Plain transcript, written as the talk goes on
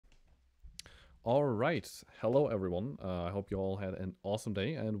All right, hello everyone. I hope you all had an awesome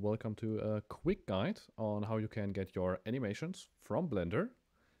day and welcome to a quick guide on how you can get your animations from Blender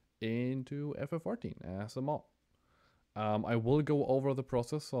into FF14 as a mod. I will go over the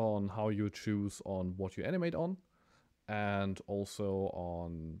process on how you choose on what you animate on and also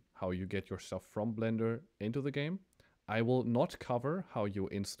on how you get your stuff from Blender into the game. I will not cover how you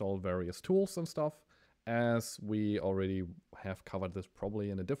install various tools and stuff, as we already have covered this probably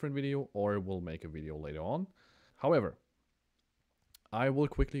in a different video or will make a video later on. However, I will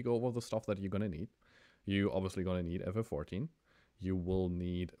quickly go over the stuff that you're gonna need. You obviously gonna need FF14. You will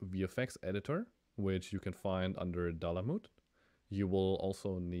need VFX editor, which you can find under Dalamut. You will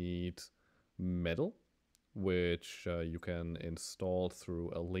also need Metal, which you can install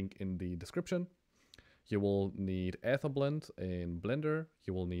through a link in the description. You will need AetherBlend in Blender,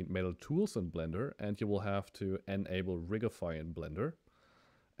 you will need Metal Tools in Blender, and you will have to enable Rigify in Blender,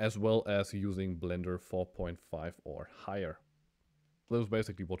 as well as using Blender 4.5 or higher. That's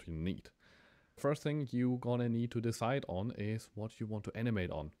basically what you need. First thing you're gonna need to decide on is what you want to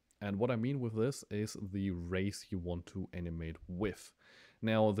animate on. And what I mean with this is the race you want to animate with.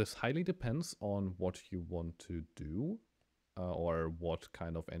 Now, this highly depends on what you want to do or what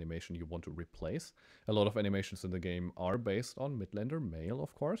kind of animation you want to replace. A lot of animations in the game are based on Midlander male,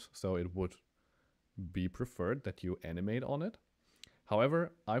 of course, so it would be preferred that you animate on it.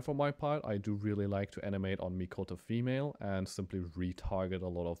 However, for my part, I do really like to animate on Mikota female and simply retarget a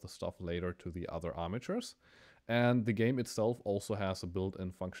lot of the stuff later to the other armatures. And the game itself also has a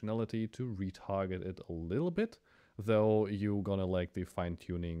built-in functionality to retarget it a little bit, though you're gonna like the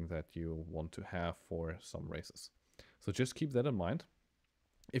fine-tuning that you want to have for some races. So just keep that in mind.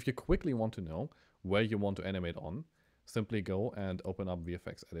 If you quickly want to know where you want to animate on, simply go and open up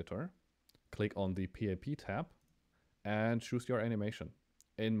VFX editor, click on the PAP tab, and choose your animation.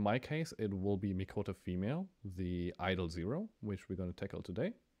 In my case, it will be Mikota female, the idle 0, which we're going to tackle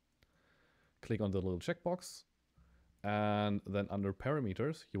today. Click on the little checkbox, and then under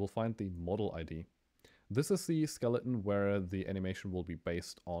parameters, you will find the model ID. This is the skeleton where the animation will be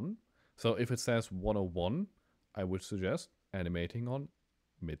based on. So if it says 101, I would suggest animating on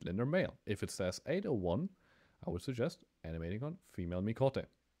Midlander male. If it says 801, I would suggest animating on female Mikote,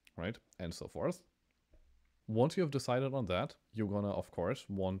 right? And so forth. Once you have decided on that, you're gonna, of course,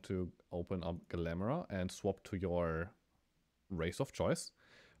 want to open up Glamora and swap to your race of choice.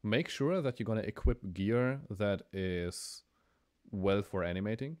 Make sure that you're gonna equip gear that is well for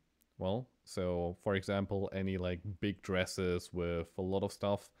animating. Well, so for example, any like big dresses with a lot of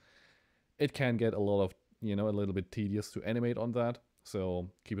stuff, it can get a lot of, a little bit tedious to animate on that.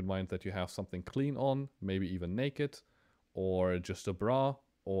 So keep in mind that you have something clean on, maybe even naked, or just a bra.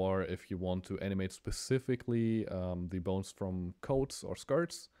 Or if you want to animate specifically the bones from coats or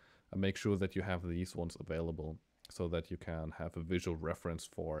skirts, make sure that you have these ones available so that you can have a visual reference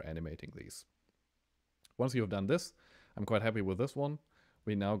for animating these. Once you have done this, I'm quite happy with this one.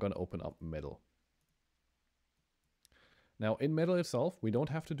 We're now going to open up Metal. Now in Metal itself, we don't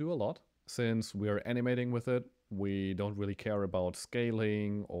have to do a lot. Since we're animating with it, we don't really care about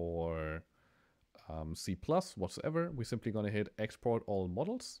scaling or C+ whatsoever. We're simply going to hit export all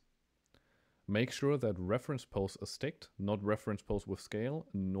models. Make sure that reference pose is ticked, not reference pose with scale,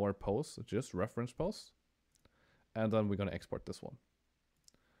 nor pose, just reference pose. And then we're going to export this one.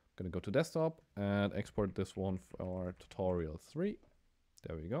 I'm going to go to desktop and export this one for tutorial 3.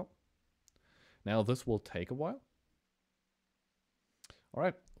 There we go. Now this will take a while. All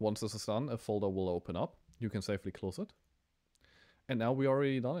right, once this is done, a folder will open up. You can safely close it. And now we're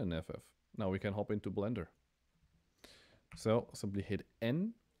already done in FF. Now we can hop into Blender. So simply hit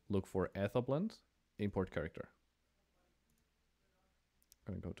N, look for AetherBlend, import character.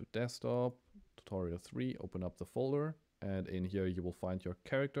 I'm gonna go to desktop, tutorial 3, open up the folder, and in here you will find your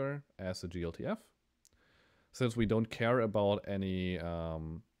character as a GLTF. Since we don't care about any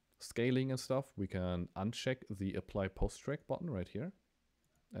scaling and stuff, we can uncheck the apply post track button right here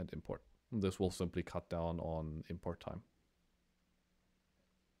and import. This will simply cut down on import time.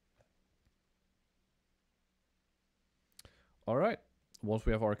 All right, once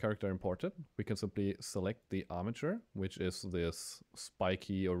we have our character imported, we can simply select the armature, which is this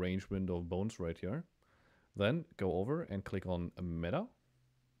spiky arrangement of bones right here. Then go over and click on Meta,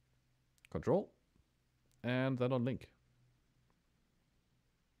 Control, and then on Link.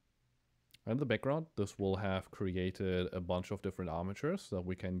 In the background, this will have created a bunch of different armatures that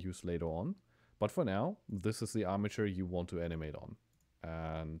we can use later on. But for now, this is the armature you want to animate on,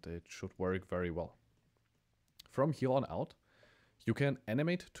 and it should work very well. From here on out, you can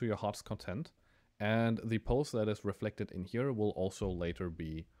animate to your heart's content, and the pose that is reflected in here will also later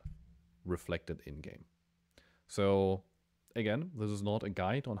be reflected in-game. So again, this is not a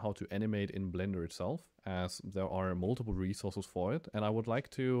guide on how to animate in Blender itself, as there are multiple resources for it, and I would like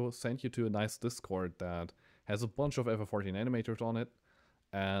to send you to a nice Discord that has a bunch of FF14 animators on it,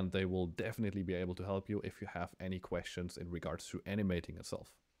 and they will definitely be able to help you if you have any questions in regards to animating itself.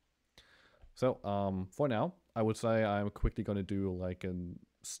 So for now, I would say I'm quickly going to do like a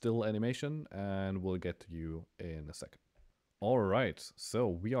still animation, and we'll get to you in a second. All right, so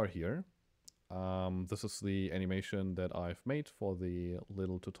we are here. This is the animation that I've made for the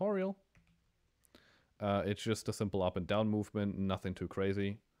little tutorial. It's just a simple up and down movement, nothing too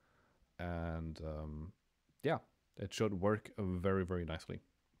crazy. And yeah, it should work very, very nicely.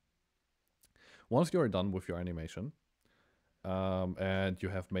 Once you're done with your animation, and you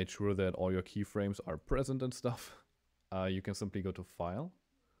have made sure that all your keyframes are present and stuff, you can simply go to File,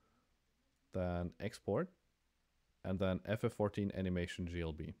 then Export, and then FF14 Animation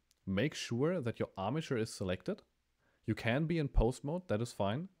GLB. Make sure that your armature is selected. You can be in post mode, that is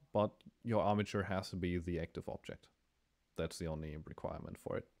fine, but your armature has to be the active object. That's the only requirement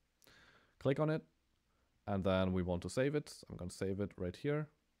for it. Click on it, and then we want to save it. I'm going to save it right here.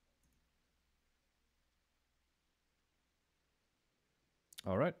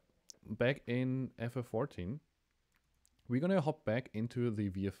 All right, back in FF14, we're going to hop back into the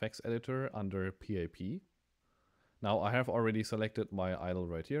VFX editor under PAP. Now I have already selected my idle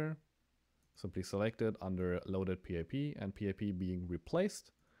right here. Simply select it under loaded PAP, and PAP being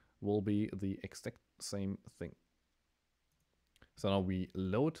replaced will be the exact same thing. So now we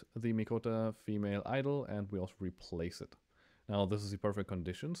load the Mikota female idle and we also replace it. Now this is the perfect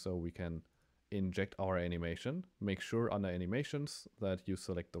condition, so we can inject our animation. Make sure under animations that you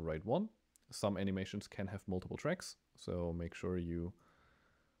select the right one. Some animations can have multiple tracks, so make sure you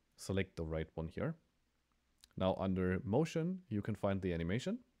select the right one here. Now under motion, you can find the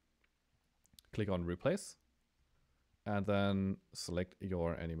animation. Click on replace, and then select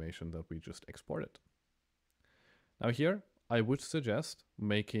your animation that we just exported. Now here, I would suggest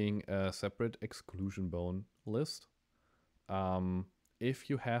making a separate exclusion bone list. If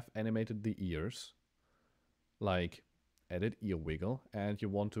you have animated the ears, like edit ear wiggle, and you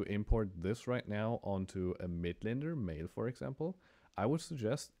want to import this right now onto a Midlander male, for example, I would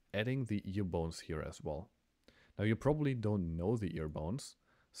suggest adding the ear bones here as well. Now you probably don't know the ear bones,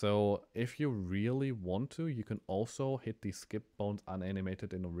 so if you really want to, you can also hit the skip bones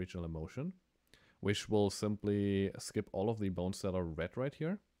unanimated in original motion, which will simply skip all of the bones that are red right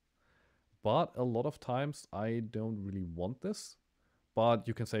here. But a lot of times I don't really want this, but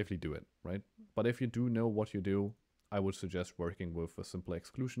you can safely do it, right? But if you do know what you do, I would suggest working with a simple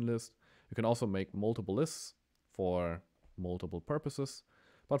exclusion list. You can also make multiple lists for multiple purposes,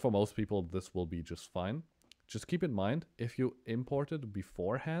 but for most people this will be just fine. Just keep in mind, if you imported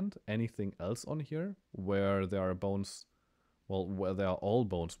beforehand anything else on here where there are bones, well, where there are all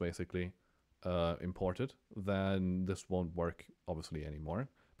bones basically imported, then this won't work obviously anymore,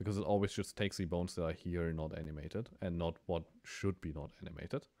 because it always just takes the bones that are here not animated and not what should be not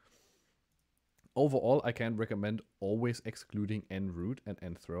animated. Overall, I can recommend always excluding end root and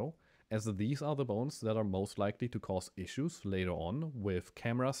end throw, as these are the bones that are most likely to cause issues later on with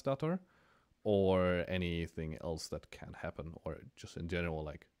camera stutter or anything else that can happen, or just in general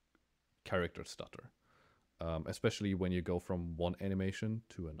like character stutter, especially when you go from one animation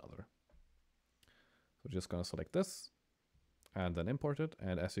to another. So just gonna select this and then import it,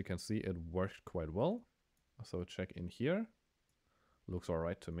 and as you can see it worked quite well. So check in here, looks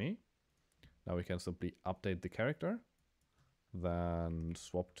alright to me. Now we can simply update the character, then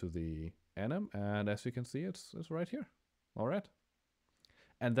swap to the anim, and as you can see it's right here. Alright.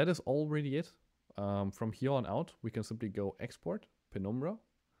 And that is already it. From here on out, we can simply go export, penumbra,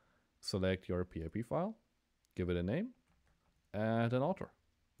 select your PAP file, give it a name, and an author,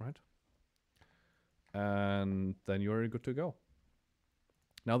 right? And then you're good to go.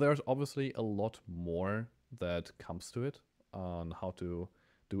 Now there's obviously a lot more that comes to it on how to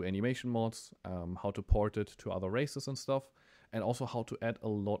do animation mods, how to port it to other races and stuff, and also how to add a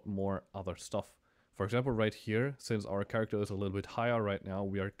lot more other stuff. For example, right here, since our character is a little bit higher right now,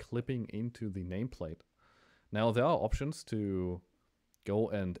 we are clipping into the nameplate. Now there are options to go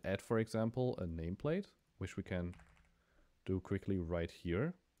and add, for example, a nameplate, which we can do quickly right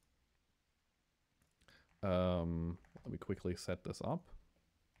here. Let me quickly set this up,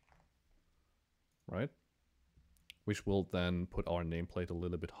 right? Which will then put our nameplate a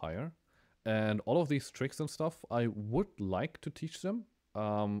little bit higher. And all of these tricks and stuff, I would like to teach them,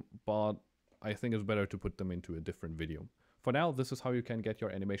 but I think it's better to put them into a different video. For now, this is how you can get your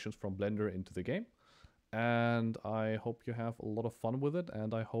animations from Blender into the game. And I hope you have a lot of fun with it,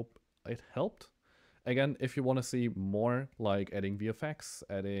 and I hope it helped. Again, if you want to see more, like adding VFX,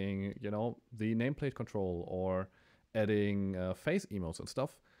 adding, the nameplate control, or adding face emotes and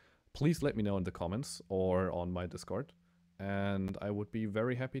stuff, please let me know in the comments or on my Discord. And I would be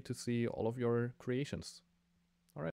very happy to see all of your creations.